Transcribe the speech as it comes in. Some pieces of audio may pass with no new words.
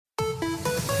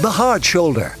The Hard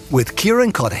Shoulder with Kieran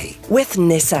with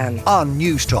Nissan on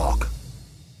News Talk.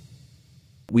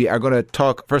 We are going to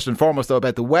talk first and foremost though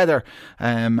about the weather,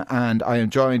 and I am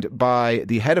joined by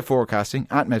the head of forecasting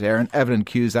at Met Eireann, Evelyn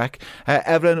Cusack.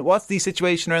 Evelyn, what's the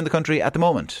situation around the country at the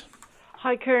moment?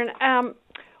 Hi Kieran.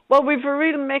 Well, we've a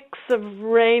real mix of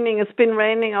raining. It's been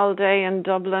raining all day in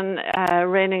Dublin,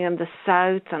 raining in the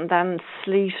south, and then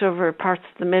sleet over parts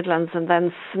of the Midlands, and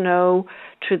then snow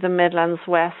through the Midlands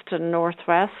west and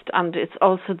northwest. And it's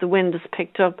also the wind has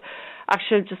picked up.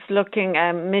 Actually, just looking,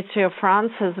 Meteo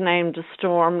France has named a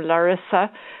storm Larissa.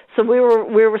 So we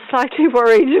were slightly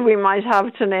worried we might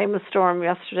have to name a storm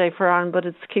yesterday for Éireann, but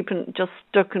it's just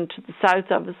stuck into the south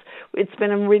of us. It's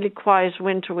been a really quiet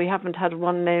winter. We haven't had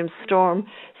one named storm.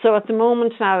 So at the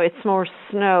moment now it's more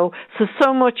snow.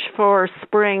 So much for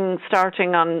spring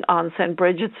starting on St.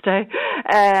 Bridget's Day.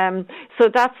 So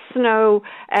that snow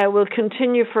will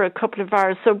continue for a couple of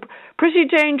hours. So pretty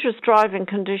dangerous driving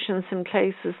conditions in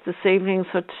places this evening.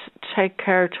 So take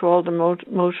care to all the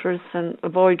motorists and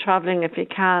avoid travelling if you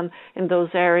can in those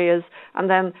areas. And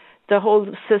then the whole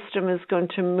system is going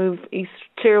to move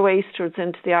clear eastwards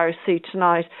into the Irish Sea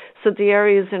tonight. So the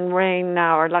areas in rain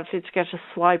now are likely to get a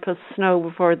swipe of snow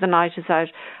before the night is out.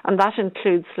 And that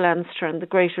includes Leinster and the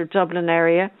greater Dublin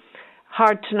area.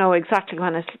 Hard to know exactly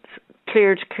when it's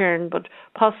clear to Kieran, but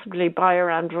possibly by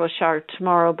around rush hour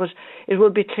tomorrow. But it will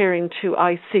be clearing to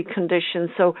icy conditions.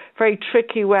 So very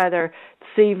tricky weather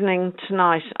this evening,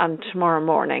 tonight and tomorrow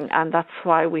morning. And that's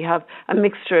why we have a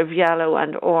mixture of yellow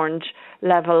and orange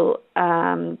level,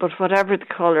 but whatever the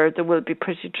colour, there will be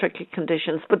pretty tricky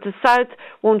conditions. But the south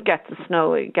won't get the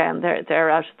snow again.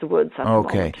 They're out of the woods at the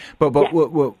moment. But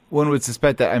one would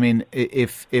suspect that, I mean,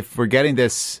 if we're getting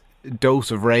this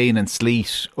dose of rain and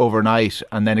sleet overnight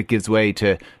and then it gives way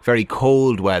to very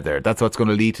cold weather, that's what's going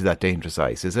to lead to that dangerous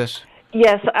ice, is it?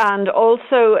 Yes, and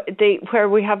also where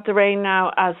we have the rain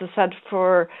now, as I said,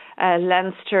 for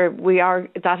Leinster,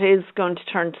 that is going to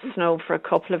turn to snow for a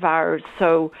couple of hours.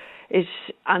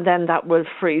 And then that will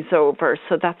freeze over.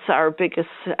 So that's our biggest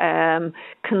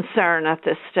concern at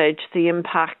this stage, the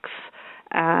impacts,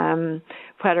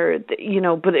 but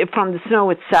from the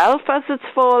snow itself as it's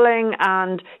falling,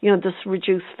 and, this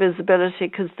reduced visibility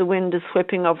because the wind is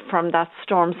whipping up from that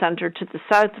storm centre to the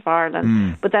south of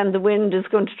Ireland. But then the wind is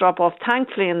going to drop off,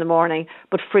 thankfully, in the morning,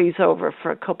 but freeze over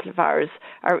for a couple of hours,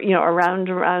 around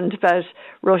about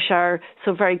rush hour.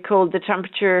 So very cold. The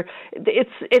temperature,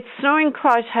 it's snowing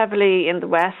quite heavily in the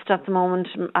west at the moment.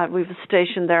 We have a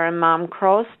station there in Mam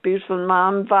Cross, beautiful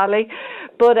Mam Valley.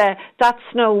 But that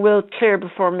snow will clear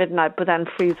before midnight, but then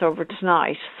freeze over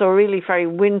tonight. So really very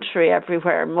wintry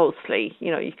everywhere, mostly.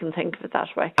 You can think of it that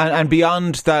way. And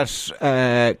beyond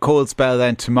that cold spell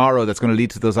then tomorrow that's going to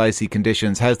lead to those icy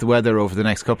conditions, how's the weather over the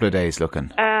next couple of days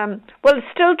looking? Well, it's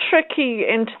still tricky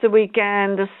into the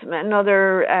weekend. There's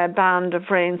another band of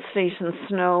rain, sleet and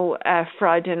snow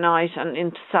Friday night and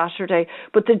into Saturday.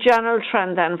 But the general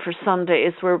trend then for Sunday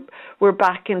is we're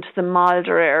back into the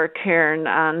milder air, Kieran,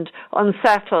 and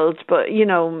unsettled, but,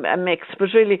 a mix. But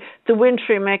really, the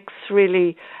wintry mix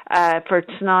really for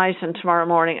tonight and tomorrow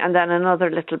morning, and then another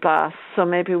little blast. So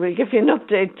maybe we'll give you an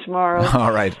update tomorrow.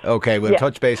 All right. Okay, we'll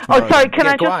touch base tomorrow. Oh, sorry, can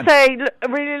I just say,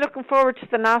 really looking forward to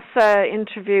the NASA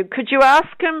interview. Could you ask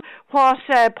him what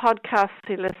podcasts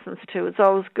he listens to? It's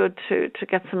always good to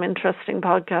get some interesting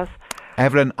podcasts.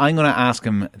 Evelyn, I'm going to ask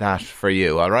him that for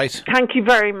you, all right? Thank you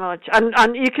very much.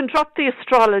 And you can drop the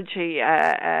astrology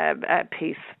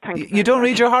piece. Thank you. You don't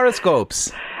read your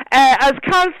horoscopes? As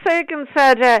Carl Sagan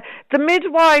said, the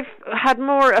midwife had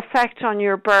more effect on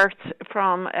your birth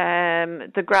from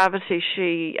the gravity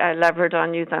she levered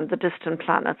on you than the distant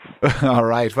planets. All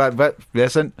right. But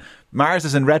listen, Mars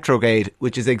is in retrograde,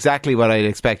 which is exactly what I'd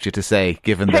expect you to say,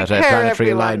 given that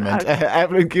planetary alignment.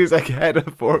 Evelyn Cusack, head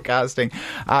of forecasting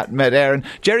at Met Eireann.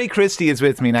 Gerry Christie is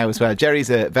with me now as well. Gerry's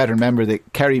a veteran member of the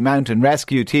Kerry Mountain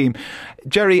Rescue team.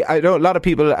 Gerry, I know a lot of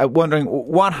people are wondering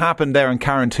what happened there in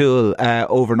Carrauntoohil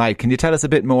overnight. Can you tell us a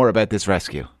bit more about this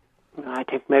rescue? I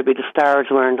think maybe the stars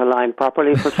weren't aligned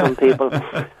properly for some people.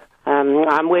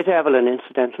 I'm with Evelyn,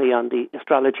 incidentally, on the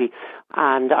astrology.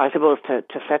 And I suppose to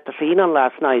set the scene on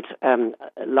last night,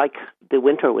 like the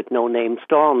winter with no named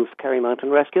storms, Kerry Mountain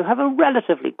Rescue have a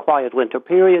relatively quiet winter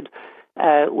period.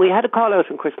 We had a call out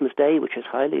on Christmas Day, which is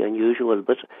highly unusual,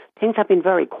 but things have been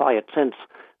very quiet since.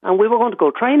 And we were going to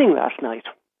go training last night.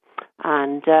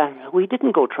 And we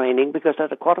didn't go training because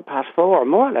at 4:15,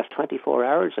 more or less 24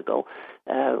 hours ago,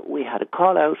 we had a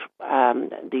call out.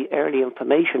 The early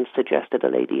information suggested a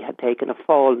lady had taken a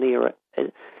fall near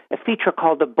a feature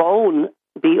called the Bone,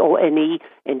 Bone,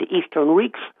 in the Eastern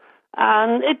Reeks.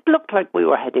 And it looked like we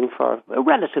were heading for a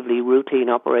relatively routine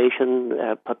operation,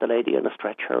 put the lady on a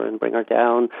stretcher and bring her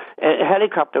down. A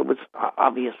helicopter was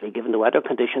obviously, given the weather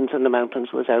conditions in the mountains,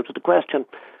 was out of the question.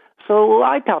 So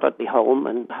I thought I'd be home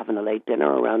and having a late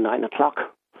dinner around 9 o'clock.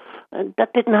 And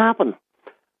that didn't happen.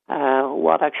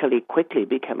 What actually quickly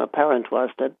became apparent was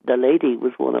that the lady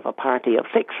was one of a party of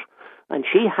 6. And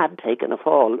she had taken a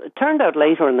fall. It turned out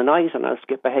later in the night, and I'll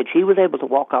skip ahead, she was able to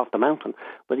walk off the mountain,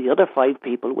 but the other 5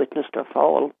 people witnessed her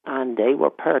fall, and they were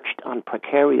perched on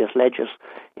precarious ledges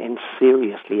in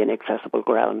seriously inaccessible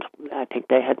ground. I think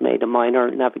they had made a minor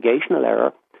navigational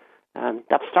error.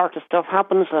 That sort of stuff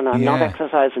happens, and I'm not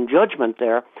exercising judgment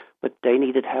there, but they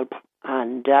needed help,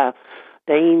 and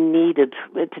they needed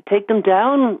to take them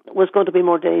down was going to be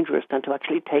more dangerous than to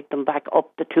actually take them back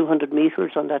up the 200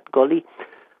 metres on that gully.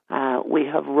 We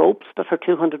have ropes that are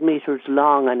 200 metres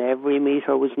long, and every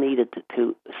metre was needed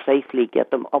to safely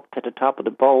get them up to the top of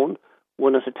the bone,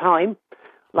 one at a time.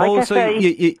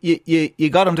 You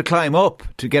got them to climb up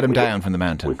to get them down from the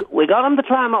mountain? We got them to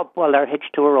climb up while they're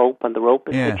hitched to a rope, and the rope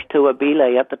is hitched to a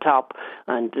belay at the top,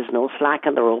 and there's no slack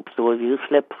in the rope, so if you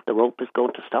slip, the rope is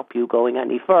going to stop you going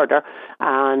any further,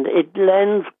 and it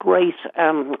lends great,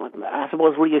 I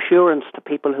suppose, reassurance to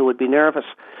people who would be nervous.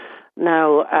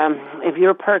 Now, if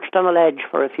you're perched on a ledge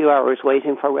for a few hours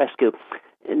waiting for rescue,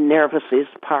 nervous is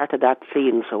part of that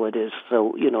scene, so it is.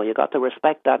 So, you got to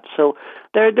respect that. So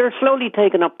they're slowly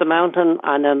taken up the mountain,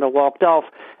 and then they're walked off.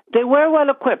 They were well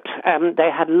equipped. They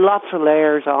had lots of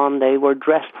layers on. They were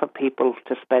dressed for people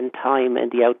to spend time in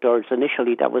the outdoors.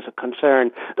 Initially, that was a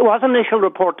concern. There was an initial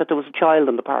report that there was a child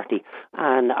in the party,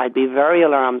 and I'd be very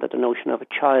alarmed at the notion of a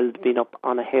child being up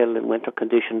on a hill in winter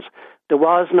conditions. There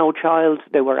was no child.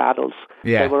 They were adults.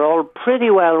 Yeah. They were all pretty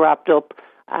well wrapped up.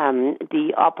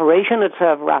 The operation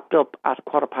itself wrapped up at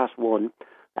 1:15.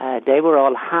 They were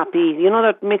all happy. You know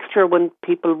that mixture when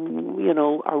people,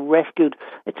 are rescued?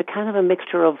 It's a kind of a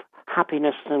mixture of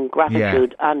happiness and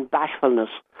gratitude and bashfulness.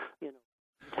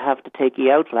 To have to take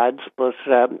you out, lads, but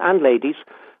and ladies.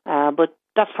 But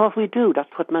that's what we do.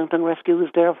 That's what mountain rescue is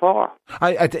there for.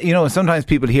 Sometimes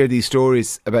people hear these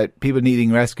stories about people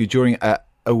needing rescue during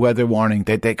a weather warning.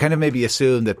 They kind of maybe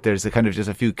assume that there's a kind of just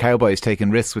a few cowboys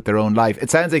taking risks with their own life. It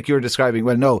sounds like you're describing,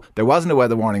 well, no, there wasn't a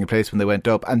weather warning in place when they went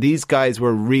up, and these guys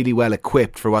were really well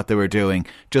equipped for what they were doing.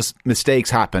 Just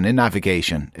mistakes happen in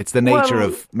navigation. It's the nature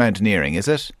of mountaineering, is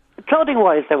it?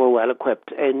 Clothing-wise, they were well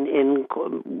equipped. In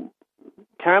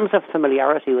terms of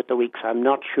familiarity with the weeks, I'm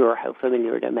not sure how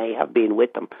familiar they may have been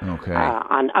with them. Okay.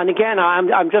 And again,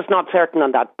 I'm just not certain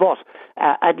on that. But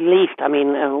at least,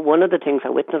 one of the things I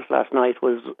witnessed last night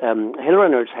was hill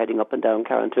runners heading up and down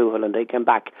Carrauntoohil, and they came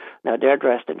back. Now, they're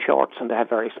dressed in shorts and they have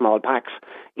very small packs.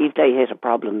 If they hit a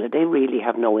problem, they really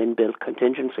have no inbuilt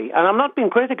contingency. And I'm not being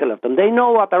critical of them. They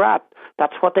know what they're at.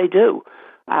 That's what they do.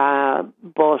 Do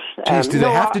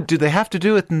they have to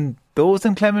do it in those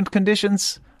inclement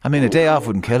conditions? A day off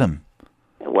wouldn't kill him.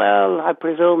 Well, I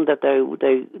presume that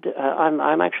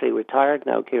I'm actually retired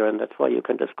now, Kieran. That's why you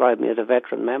can describe me as a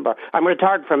veteran member. I'm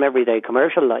retired from everyday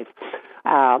commercial life.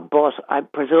 But I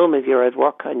presume if you're at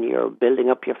work and you're building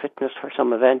up your fitness for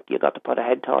some event, you got to put a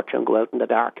head torch and go out in the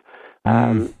dark.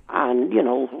 And,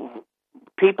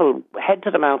 people head to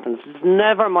the mountains. It's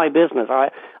never my business.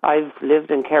 I've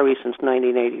lived in Kerry since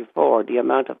 1984. The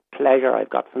amount of pleasure I've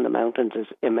got from the mountains is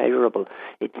immeasurable.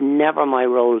 It's never my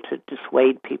role to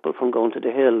dissuade people from going to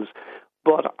the hills.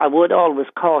 But I would always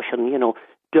caution,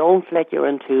 don't let your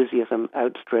enthusiasm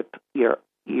outstrip your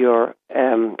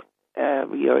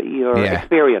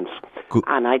experience. Good.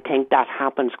 And I think that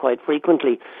happens quite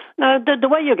frequently. Now, the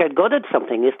way you get good at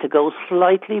something is to go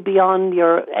slightly beyond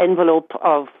your envelope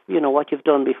of, what you've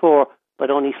done before, but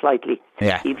only slightly.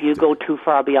 Yeah. If you go too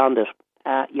far beyond it,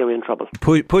 you're in trouble.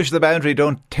 Push the boundary,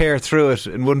 don't tear through it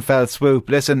in one fell swoop.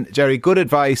 Listen, Gerry, good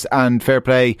advice and fair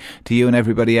play to you and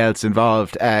everybody else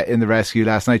involved in the rescue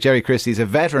last night. Gerry Christie is a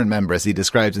veteran member, as he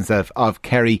describes himself, of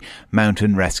Kerry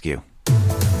Mountain Rescue.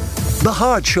 The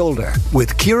Hard Shoulder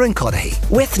with Kieran Cuddihy.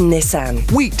 With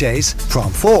Nissan. Weekdays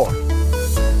from 4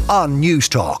 on News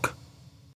Talk.